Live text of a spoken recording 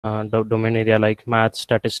domain area like math,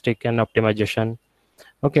 statistic, and optimization.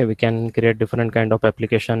 Okay, we can create different kind of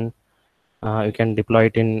application. You can deploy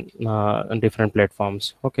it in different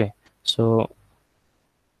platforms. Okay, so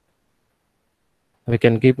we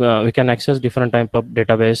can access different type of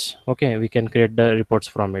database. Okay, we can create the reports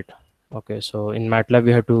from it. Okay, so in MATLAB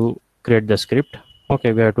we have to create the script.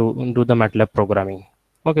 Okay, we have to do the MATLAB programming.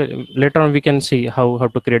 Okay, later on we can see how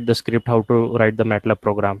to create the script, how to write the MATLAB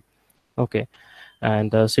program. Okay,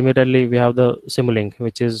 and similarly we have the Simulink,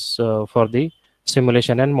 which is for the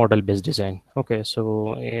simulation and model based design. Okay,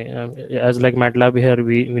 so as like MATLAB, here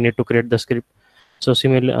we need to create the script. So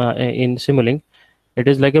in Simulink it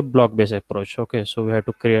is like a block based approach. Okay, so we have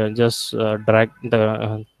to create just drag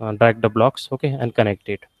the blocks, okay, and connect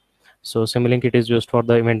it. So Simulink, it is used for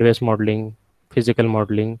the event based modeling, physical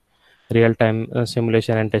modeling, real time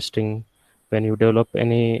simulation and testing. When you develop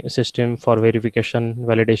any system for verification,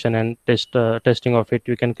 validation, and testing of it,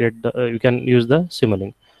 you can you can use the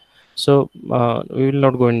Simulink. So we will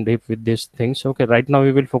not go in deep with these things. Okay, right now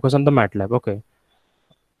we will focus on the MATLAB. Okay,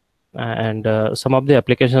 and some of the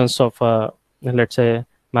applications of let's say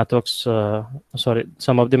MathWorks, sorry,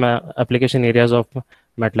 some of the application areas of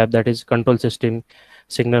MATLAB, that is control system,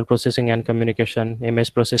 signal processing and communication,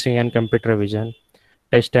 image processing and computer vision,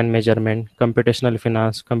 test and measurement, computational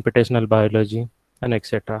finance, computational biology, and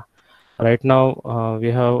etc. Right now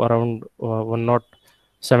we have around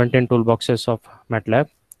 117 toolboxes of MATLAB.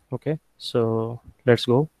 Okay, so let's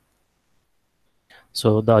go.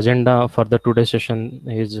 So the agenda for the today's session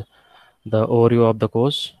is the overview of the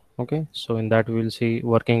course. Okay, so in that we will see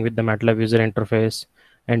working with the MATLAB user interface,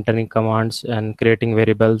 entering commands and creating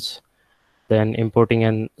variables, then importing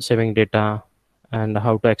and saving data, and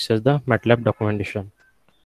how to access the MATLAB documentation.